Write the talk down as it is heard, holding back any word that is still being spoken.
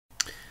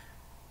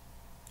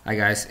Hi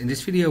guys, in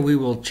this video we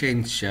will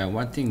change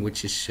one thing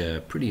which is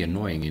pretty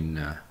annoying in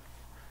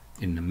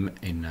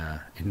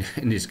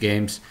these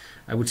games.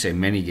 I would say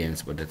many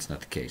games, but that's not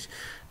the case.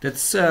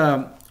 That's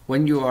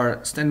when you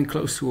are standing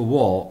close to a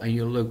wall and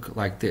you look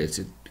like this.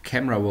 The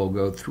camera will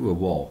go through a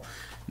wall.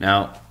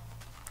 Now,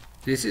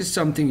 this is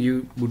something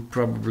you would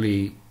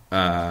probably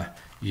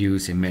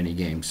use in many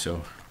games,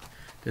 so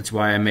that's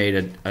why I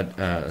made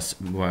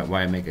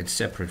why I make a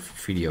separate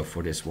video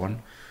for this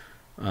one.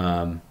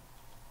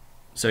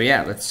 So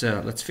yeah, let's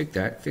fix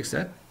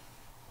that.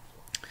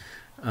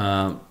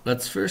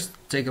 Let's first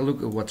take a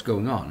look at what's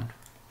going on.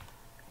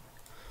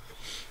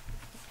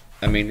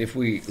 I mean, if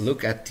we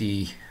look at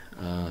the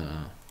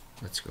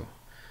let's go.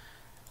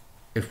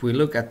 If we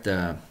look at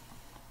the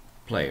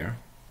player,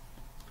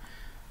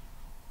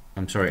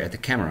 I'm sorry, at the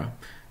camera.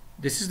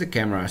 This is the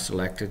camera I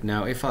selected.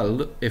 Now, if I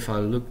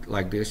look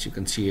like this, you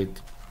can see it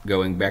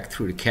going back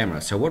through the camera.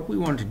 So what we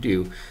want to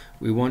do,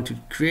 we want to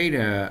create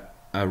a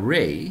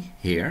ray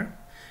here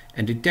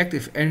and detect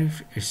if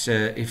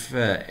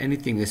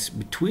anything is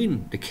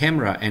between the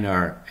camera and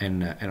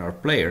our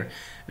player,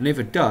 and if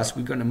it does,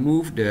 we're going to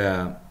move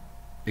the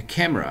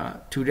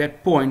camera to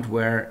that point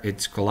where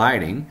it's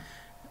colliding,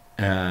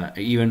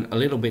 even a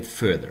little bit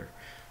further.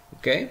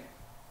 Okay.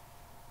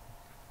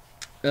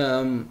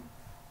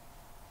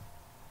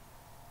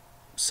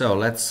 So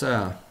let's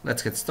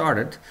get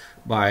started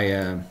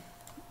by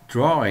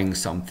drawing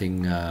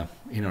something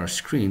in our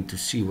screen to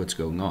see what's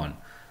going on.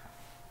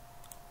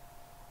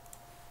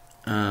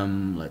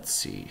 Let's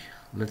see.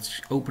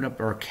 Let's open up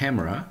our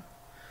camera,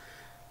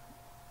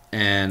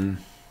 and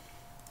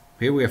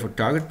here we have our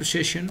target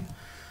position,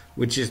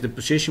 which is the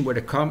position where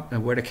the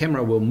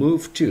camera will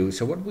move to.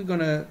 So what we're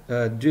gonna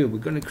do, we're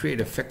gonna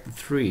create a factor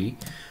 3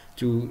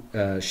 to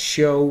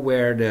show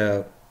where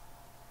the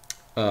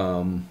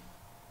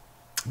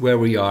where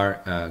we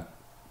are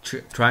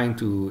trying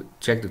to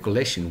check the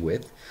collision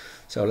with.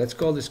 So let's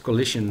call this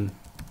collision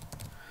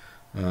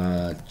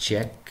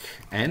check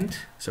end,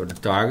 so the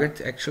target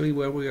actually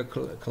where we are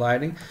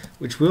colliding,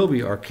 which will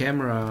be our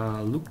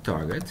camera look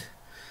target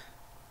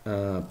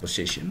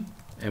position,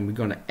 and we're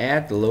going to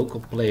add the local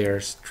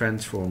player's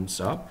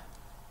transforms up,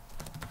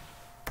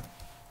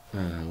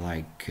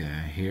 like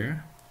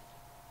here,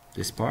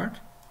 this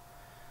part,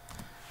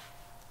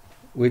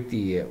 with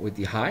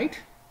the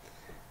height,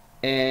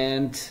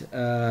 and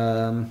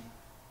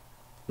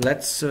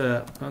let's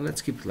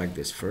keep it like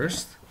this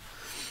first.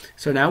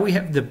 So now we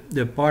have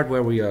the part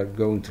where we are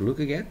going to look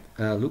again.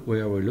 Look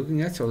where we're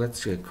looking at. So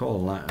let's draw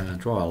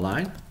a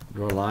line,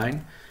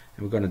 and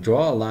we're going to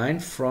draw a line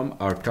from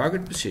our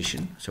target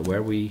position. So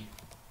where we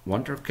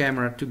want our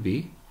camera to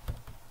be.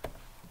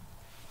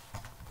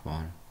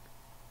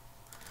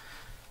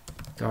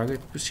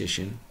 Target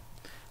position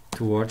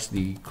towards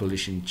the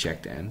collision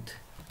checked end.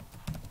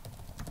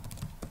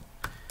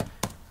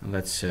 And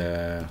let's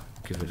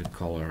give it a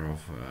color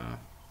of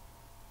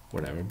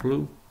whatever,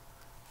 blue,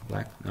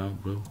 black, no,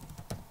 blue.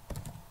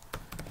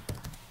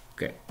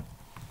 Okay.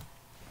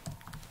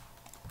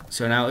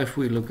 So now if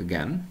we look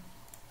again,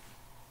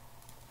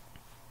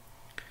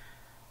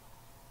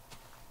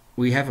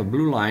 we have a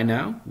blue line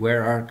now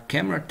where our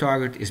camera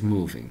target is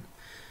moving.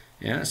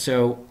 Yeah,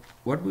 so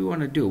what we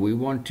want to do, we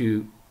want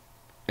to,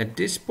 at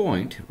this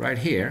point right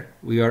here,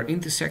 we are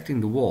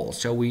intersecting the wall.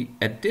 So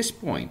at this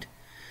point,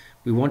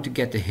 we want to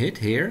get the hit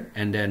here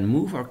and then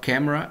move our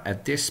camera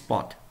at this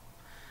spot.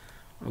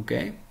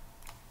 Okay.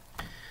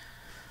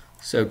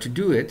 So to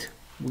do it,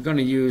 we're going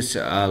to use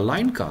a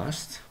line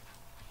cast.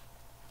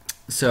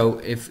 So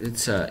if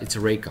it's a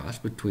ray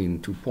cast between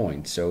 2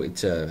 points. So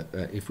it's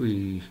if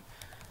we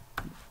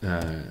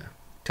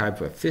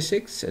type of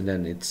physics, and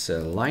then it's a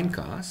line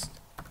cast,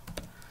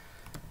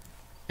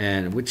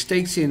 and which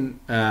takes in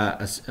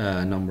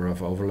a number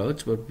of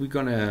overloads, but we're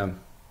gonna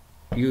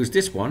use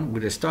this one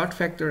with a start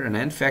factor and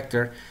end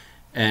factor,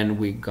 and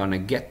we're gonna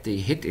get the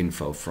hit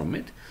info from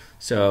it.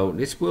 So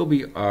this will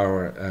be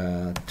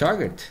our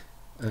target.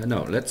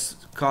 No, let's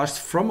cast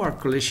from our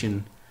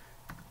collision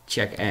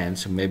check end.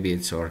 So maybe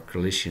it's our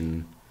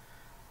collision,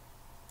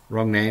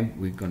 wrong name,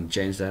 we're going to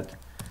change that,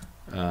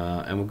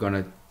 and we're going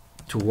to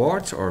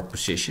towards our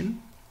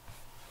position,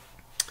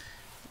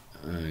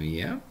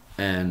 yeah,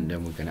 and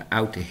then we're going to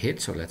out the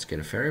hit. So let's get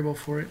a variable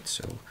for it.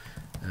 So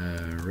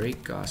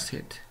raycast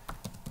hit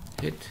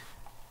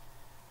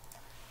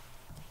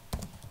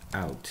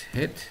out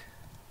hit.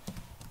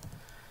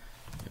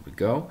 There we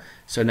go.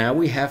 So now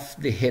we have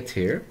the hit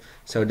here.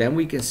 So then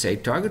we can say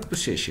target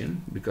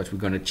position, because we're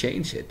going to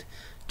change it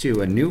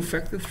to a new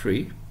factor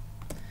 3,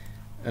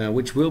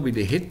 which will be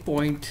the hit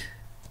point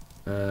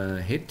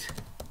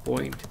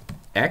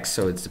X.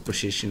 So it's the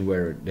position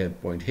where the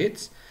point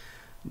hits.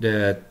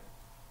 The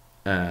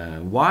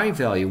Y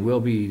value will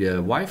be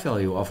the Y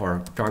value of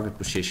our target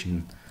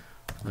position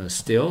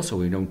still, so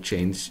we don't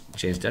change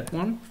that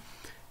one.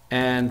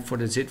 And for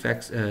the Z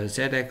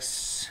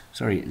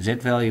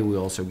value, we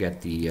also get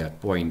the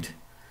point.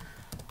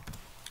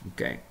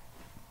 Okay.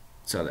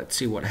 So let's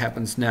see what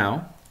happens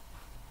now.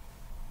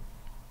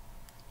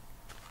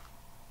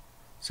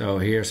 So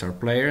here's our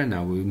player.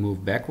 Now we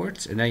move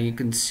backwards, and then you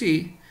can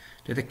see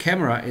that the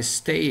camera is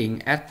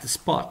staying at the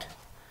spot.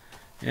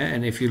 Yeah,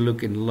 and if you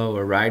look in the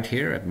lower right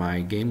here at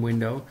my game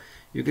window,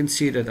 you can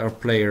see that our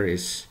player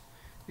is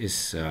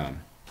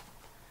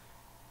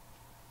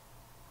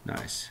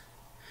nice.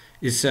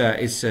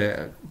 It's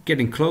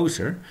getting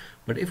closer.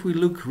 But if we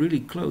look really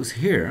close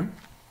here,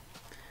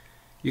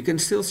 you can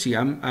still see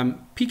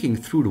I'm peeking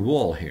through the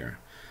wall here.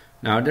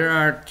 Now there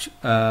are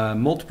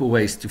multiple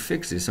ways to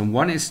fix this, and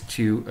one is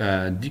to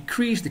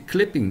decrease the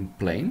clipping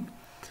plane.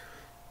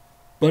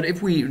 But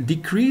if we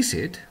decrease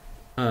it,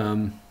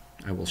 I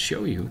will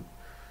show you,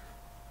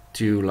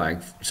 to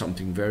like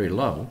something very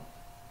low,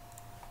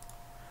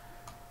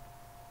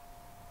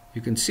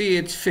 you can see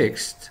it's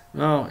fixed.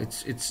 Well,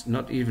 it's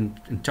not even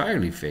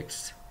entirely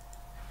fixed.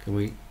 Can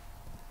we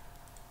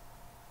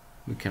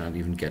cannot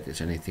even get this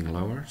anything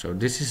lower. So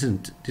this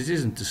isn't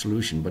the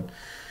solution, but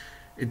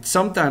it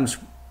sometimes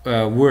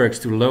works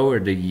to lower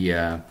the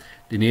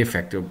near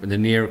factor, the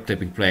near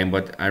clipping plane,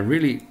 but I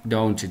really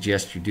don't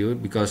suggest you do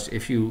it, because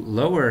if you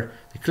lower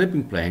the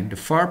clipping plane, the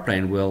far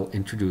plane will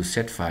introduce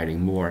set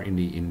fighting more in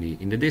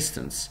the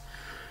distance.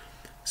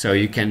 So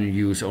you can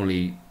use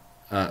only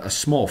a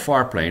small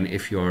far plane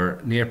if your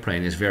near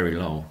plane is very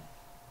low.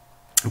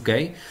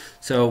 Okay,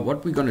 so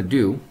what we're gonna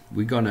do,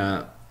 we're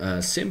gonna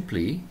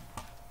simply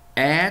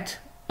add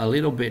a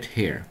little bit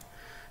here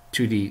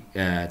to the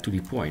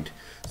point.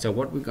 So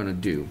what we're gonna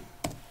do,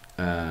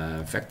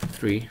 vector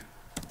 3.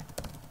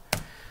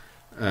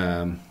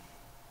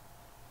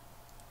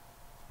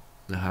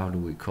 How do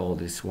we call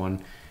this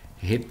one?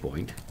 Hit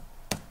point.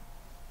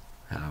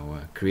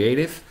 How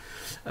creative.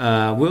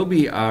 Will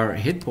be our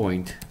hit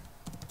point.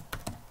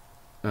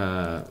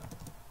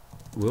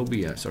 Will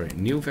be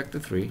new vector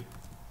 3.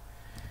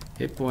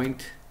 Hit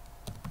point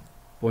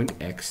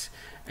X,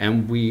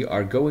 and we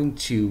are going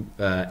to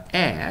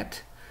add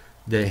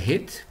the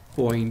hit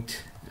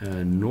point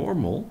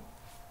normal.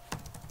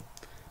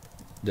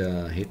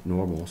 The hit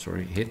normal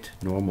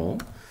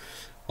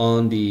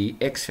on the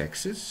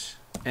x-axis,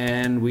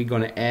 and we're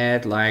gonna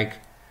add like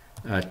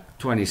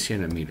 20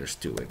 centimeters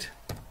to it.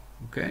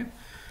 Okay,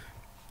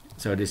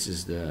 so this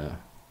is the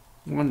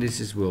one.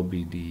 This will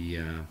be the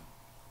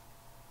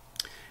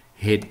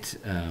hit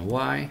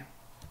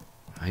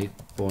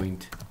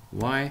point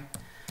Y,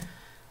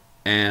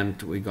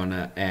 and we're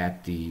gonna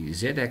add the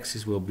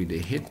z-axis will be the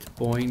hit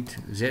point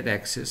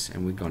z-axis,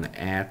 and we're gonna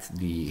add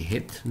the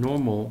hit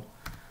normal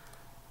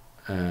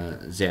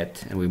z,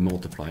 and we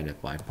multiply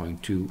that by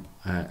 0.2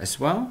 as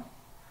well.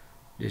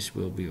 This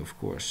will be, of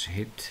course,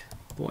 hit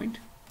point.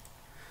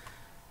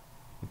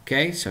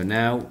 Okay, so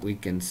now we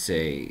can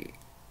say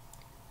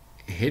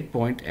hit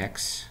point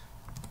X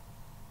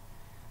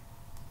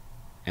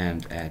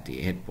and add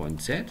the hit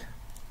point Z.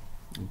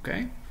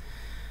 Okay,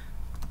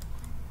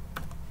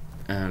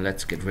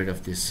 let's get rid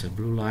of this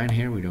blue line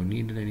here. We don't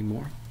need it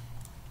anymore.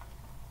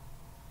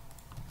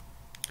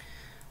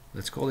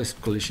 Let's call this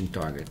collision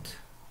target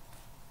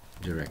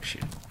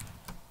direction.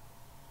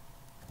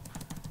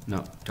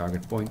 No,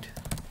 target point.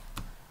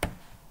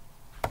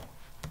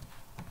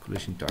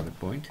 Collision target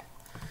point.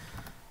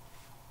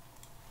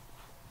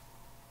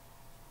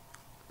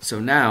 So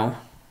now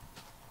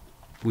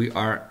we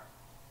are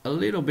a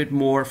little bit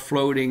more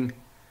floating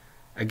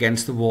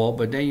against the wall,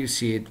 but then you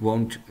see it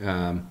won't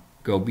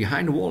go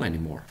behind the wall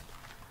anymore.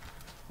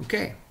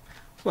 Okay,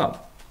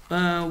 well,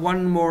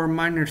 one more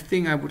minor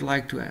thing I would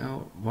like to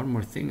one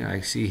more thing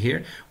I see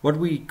here. What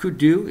we could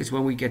do is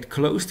when we get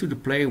close to the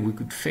player, we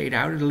could fade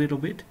out it a little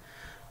bit,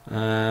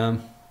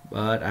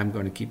 but I'm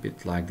going to keep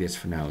it like this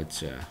for now.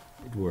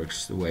 It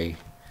works the way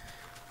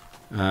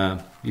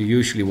you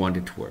usually want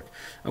it to work.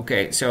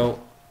 Okay, so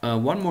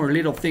one more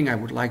little thing I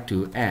would like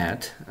to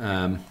add.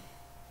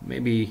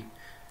 Maybe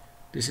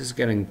this is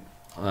getting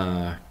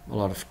a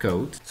lot of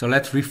code, so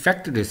let's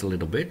refactor this a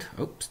little bit.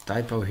 Oops,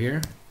 typo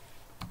here.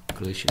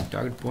 Collision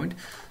target point.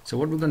 So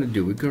what we're going to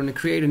do, we're going to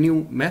create a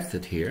new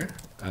method here,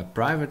 a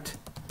private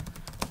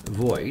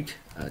void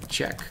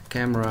check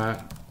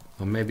camera,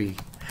 or maybe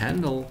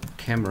handle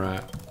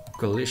camera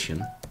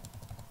collision,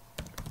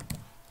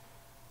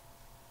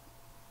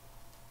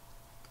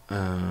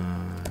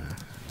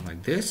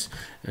 like this,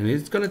 and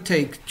it's going to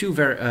take two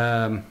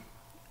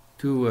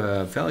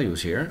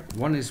values here.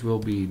 One will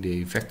be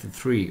the vector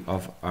 3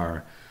 of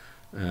our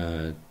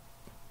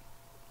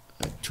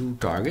to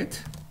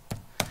target,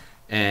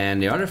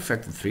 and the other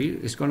vector 3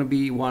 is going to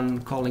be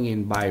one calling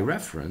in by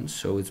reference,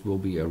 so it will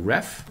be a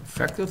ref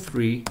vector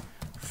 3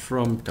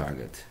 from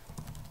target.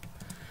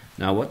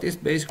 Now what this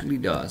basically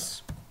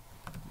does,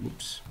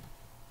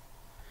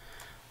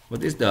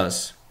 what this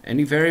does,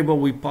 any variable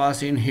we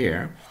pass in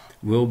here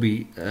will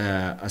be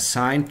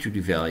assigned to the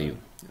value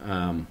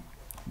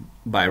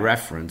by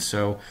reference.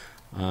 So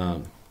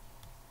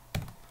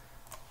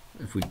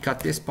if we cut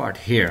this part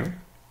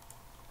here,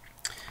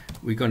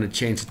 we're going to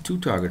change the to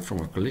target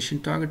from our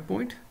collision target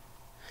point,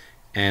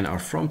 and our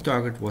from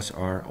target was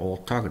our all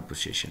target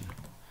position.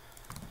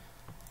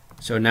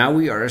 So now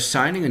we are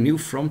assigning a new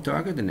from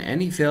target, and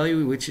any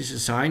value which is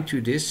assigned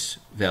to this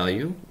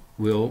value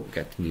will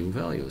get the new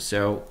value.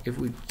 So if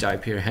we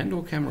type here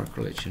handle camera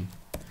collision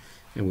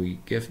and we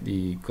give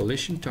the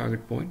collision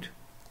target point,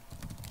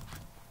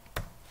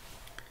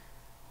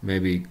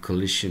 maybe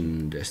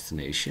collision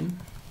destination,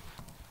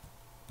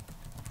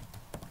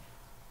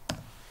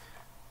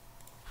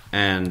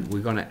 and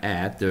we're going to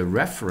add the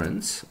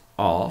reference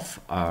of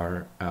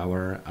our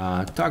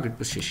target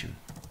position.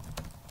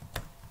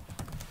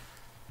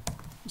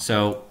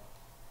 So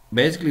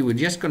basically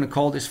we're just going to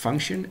call this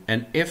function,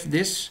 and if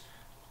this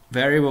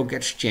variable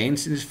gets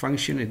changed in this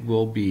function, it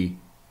will be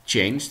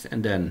changed,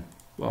 and then,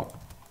 well,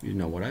 you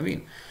know what I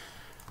mean.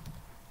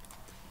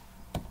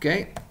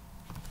 Okay,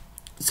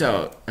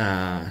 so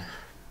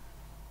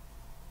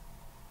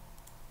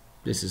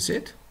this is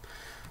it.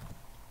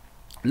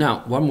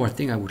 Now, one more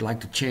thing I would like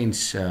to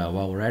change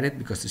while we're at it,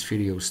 because this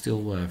video is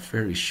still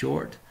very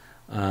short,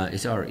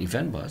 is our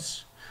event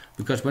bus.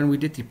 Because when we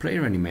did the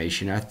player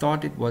animation, I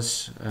thought it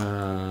was,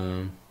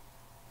 no,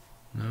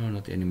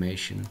 not the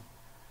animation,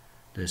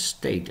 the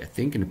state, I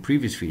think in the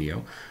previous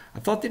video, I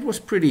thought it was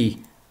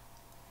pretty,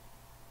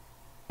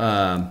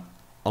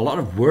 a lot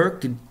of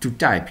work to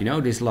type, you know,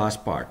 this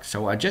last part.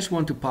 So I just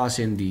want to pass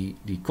in the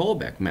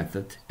callback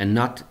method and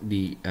not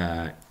the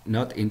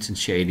not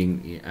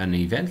instantiating an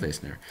event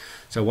listener.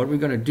 So what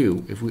we're going to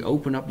do, if we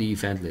open up the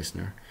event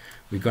listener,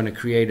 we're going to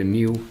create a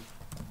new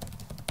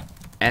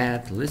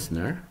add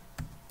listener,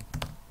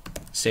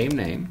 same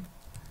name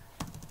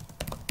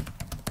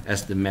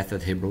as the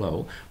method here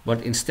below,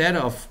 but instead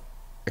of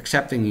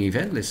accepting the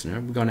event listener,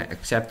 we're going to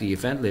accept the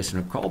event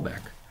listener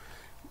callback,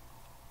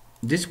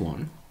 this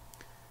one,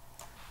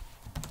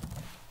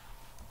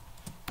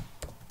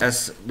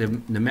 as the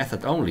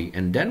method only,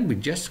 and then we're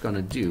just going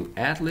to do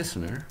add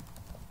listener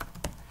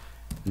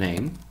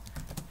name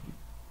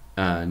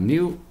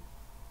new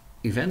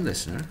event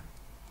listener,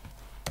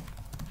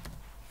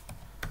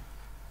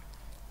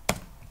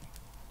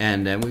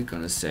 and then we're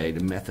going to say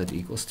the method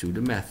equals to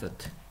the method.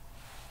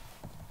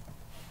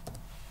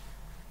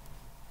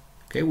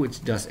 Okay,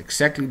 which does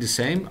exactly the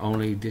same,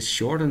 only this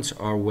shortens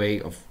our way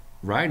of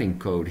writing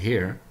code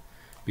here,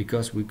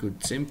 because we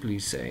could simply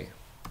say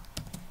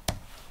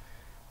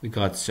we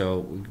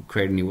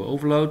create a new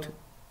overload,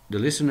 the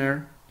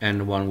listener, and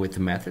the one with the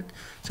method.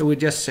 So we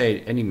just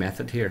say any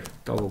method here,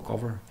 toggle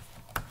cover.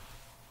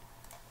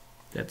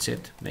 That's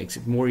it. Makes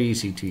it more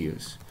easy to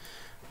use.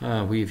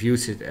 We've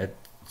used it at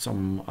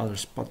some other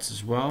spots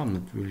as well. I'm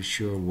not really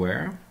sure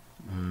where.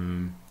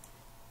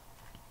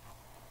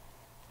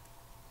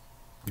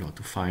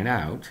 To find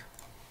out,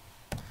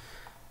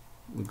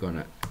 we're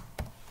gonna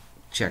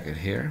check it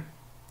here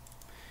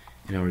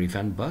in our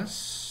event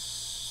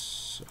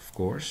bus, of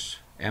course.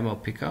 Ammo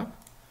pickup.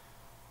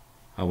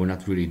 We're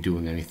not really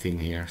doing anything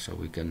here, so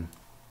we can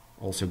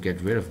also get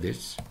rid of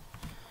this.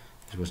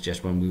 This was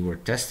just when we were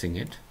testing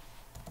it,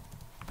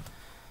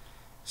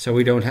 so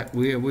we don't have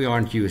we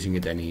aren't using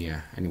it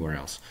anywhere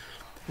else.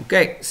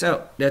 Okay,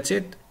 so that's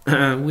it.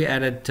 We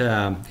added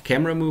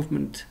camera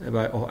movement,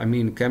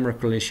 camera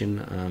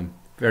collision.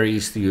 Very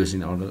easy to use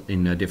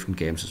in different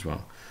games as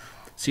well.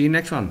 See you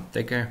next one.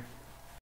 Take care.